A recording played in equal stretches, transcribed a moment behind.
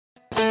Hi,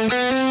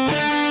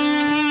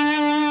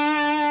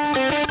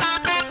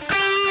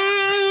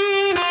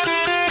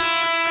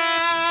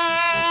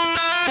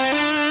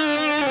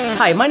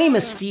 my name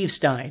is Steve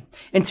Stine,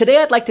 and today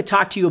I'd like to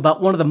talk to you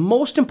about one of the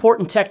most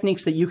important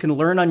techniques that you can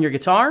learn on your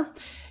guitar.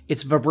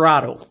 It's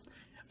vibrato.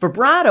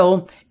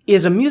 Vibrato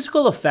is a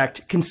musical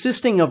effect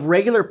consisting of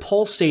regular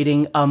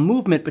pulsating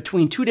movement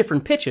between two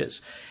different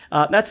pitches.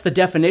 That's the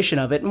definition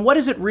of it. And what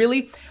is it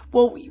really?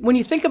 Well, when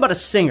you think about a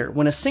singer,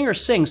 when a singer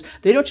sings,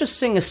 they don't just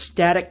sing a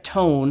static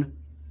tone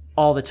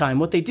all the time.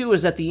 What they do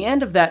is at the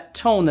end of that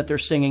tone that they're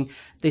singing,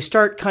 they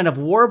start kind of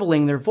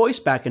warbling their voice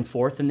back and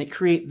forth, and they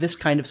create this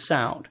kind of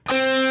sound.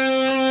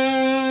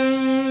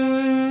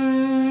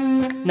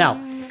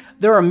 Now,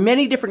 there are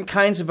many different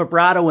kinds of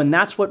vibrato, and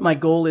that's what my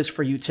goal is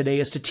for you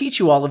today, is to teach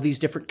you all of these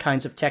different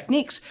kinds of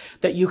techniques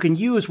that you can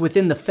use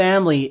within the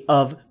family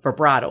of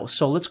vibrato.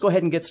 So let's go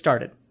ahead and get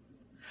started.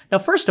 Now,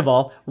 first of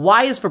all,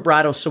 why is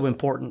vibrato so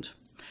important?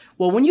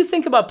 Well, when you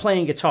think about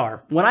playing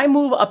guitar, when I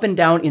move up and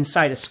down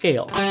inside a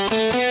scale,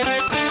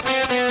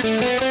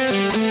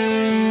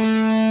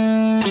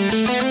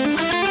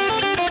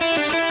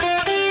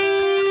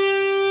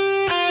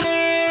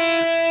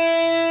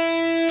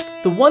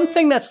 the one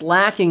thing that's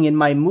lacking in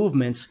my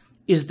movements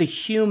is the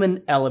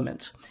human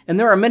element. And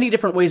there are many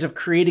different ways of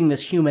creating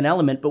this human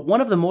element, but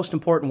one of the most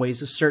important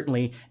ways is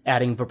certainly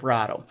adding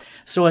vibrato.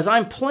 So as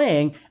I'm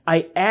playing,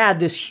 I add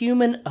this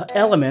human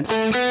element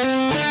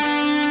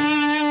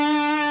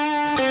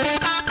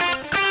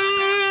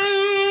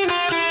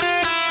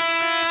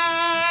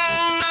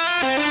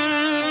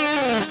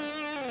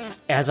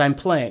as I'm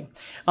playing.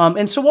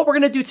 And so what we're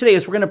going to do today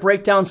is we're going to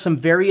break down some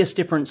various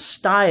different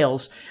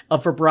styles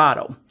of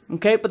vibrato.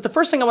 Okay, but the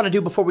first thing I want to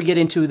do before we get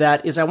into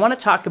that is I want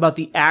to talk about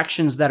the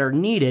actions that are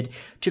needed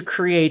to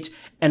create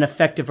an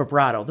effective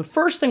vibrato. The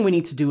first thing we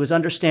need to do is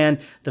understand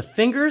the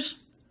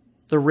fingers,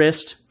 the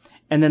wrist,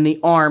 and then the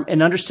arm,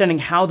 and understanding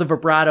how the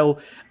vibrato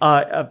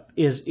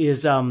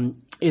is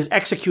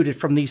executed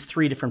from these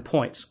three different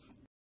points.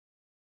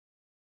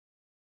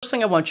 First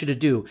thing I want you to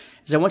do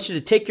is I want you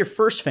to take your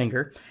first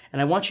finger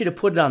and I want you to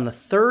put it on the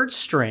third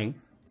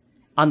string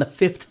on the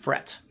 5th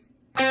fret.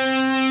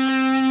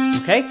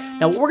 Okay,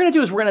 now what we're going to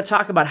do is we're going to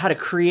talk about how to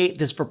create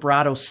this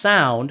vibrato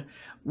sound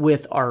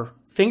with our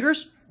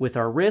fingers, with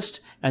our wrist,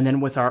 and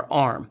then with our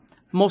arm.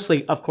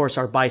 Mostly, of course,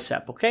 our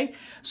bicep, okay?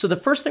 So the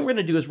first thing we're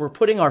going to do is we're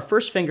putting our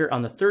first finger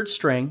on the 3rd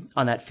string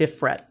on that 5th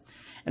fret.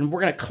 And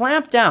we're going to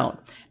clamp down.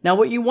 Now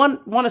what you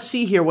want to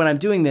see here when I'm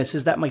doing this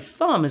is that my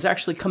thumb is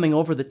actually coming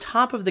over the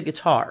top of the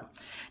guitar.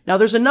 Now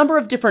there's a number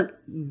of different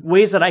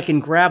ways that I can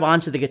grab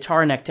onto the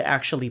guitar neck to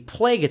actually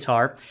play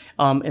guitar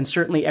and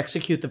certainly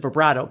execute the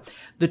vibrato.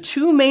 The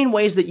two main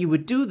ways that you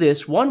would do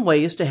this, one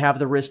way is to have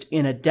the wrist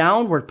in a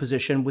downward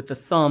position with the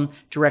thumb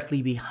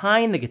directly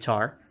behind the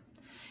guitar.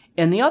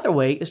 And the other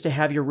way is to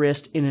have your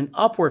wrist in an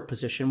upward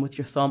position with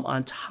your thumb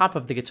on top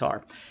of the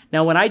guitar.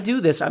 Now, when I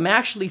do this, I'm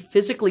actually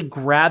physically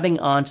grabbing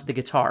onto the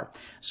guitar.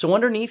 So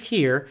underneath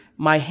here,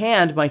 my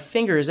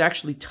finger is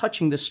actually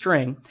touching the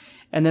string,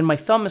 and then my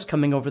thumb is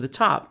coming over the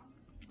top.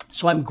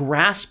 So I'm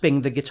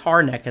grasping the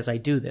guitar neck as I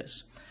do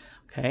this.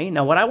 Okay,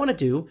 now what I want to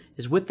do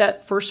is with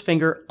that first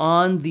finger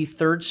on the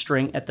 3rd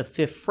string at the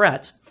 5th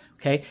fret,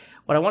 okay,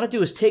 what I want to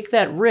do is take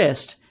that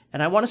wrist,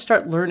 and I want to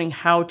start learning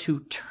how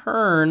to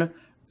turn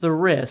the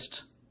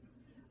wrist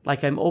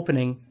like I'm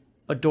opening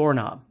a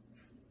doorknob.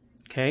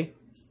 Okay?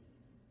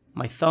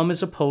 My thumb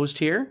is opposed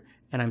here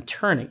and I'm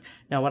turning.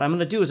 Now what I'm going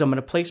to do is I'm going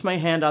to place my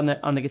hand on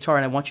the guitar,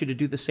 and I want you to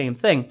do the same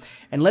thing.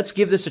 And let's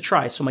give this a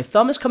try. So my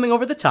thumb is coming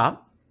over the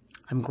top.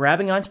 I'm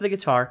grabbing onto the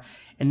guitar,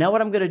 and now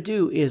what I'm going to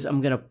do is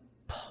I'm going to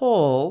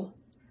pull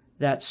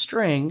that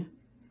string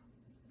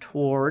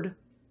toward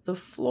the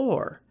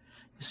floor.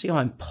 You see how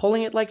I'm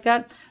pulling it like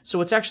that? So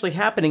what's actually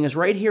happening is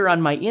right here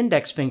on my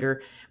index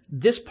finger,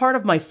 this part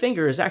of my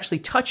finger is actually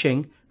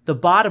touching the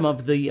bottom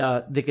of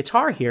the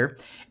guitar here,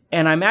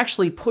 and I'm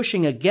actually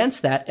pushing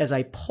against that as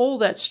I pull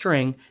that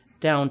string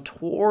down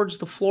towards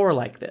the floor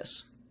like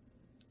this.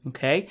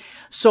 Okay?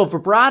 So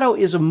vibrato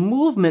is a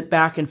movement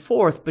back and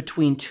forth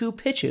between two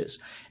pitches.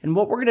 And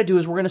what we're going to do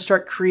is we're going to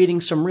start creating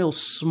some real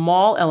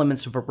small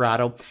elements of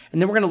vibrato, and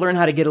then we're going to learn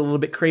how to get a little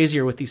bit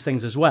crazier with these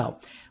things as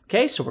well.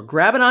 Okay? So we're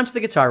grabbing onto the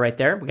guitar right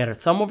there. We got our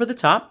thumb over the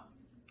top.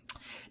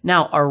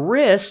 Now our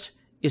wrist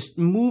is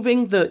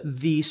moving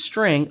the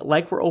string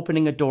like we're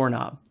opening a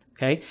doorknob,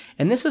 okay?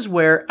 And this is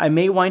where I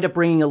may wind up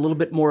bringing a little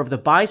bit more of the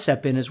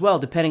bicep in as well,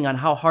 depending on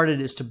how hard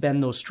it is to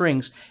bend those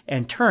strings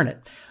and turn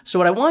it. So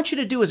what I want you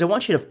to do is I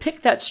want you to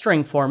pick that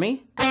string for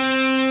me.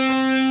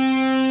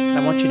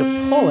 I want you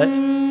to pull it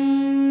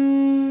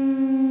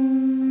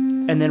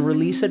and then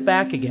release it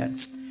back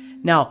again.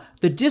 Now,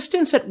 the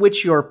distance at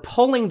which you're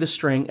pulling the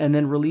string and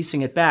then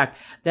releasing it back,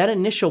 that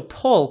initial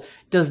pull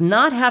does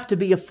not have to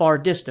be a far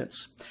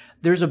distance.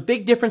 There's a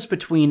big difference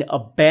between a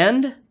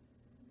bend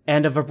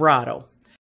and a vibrato.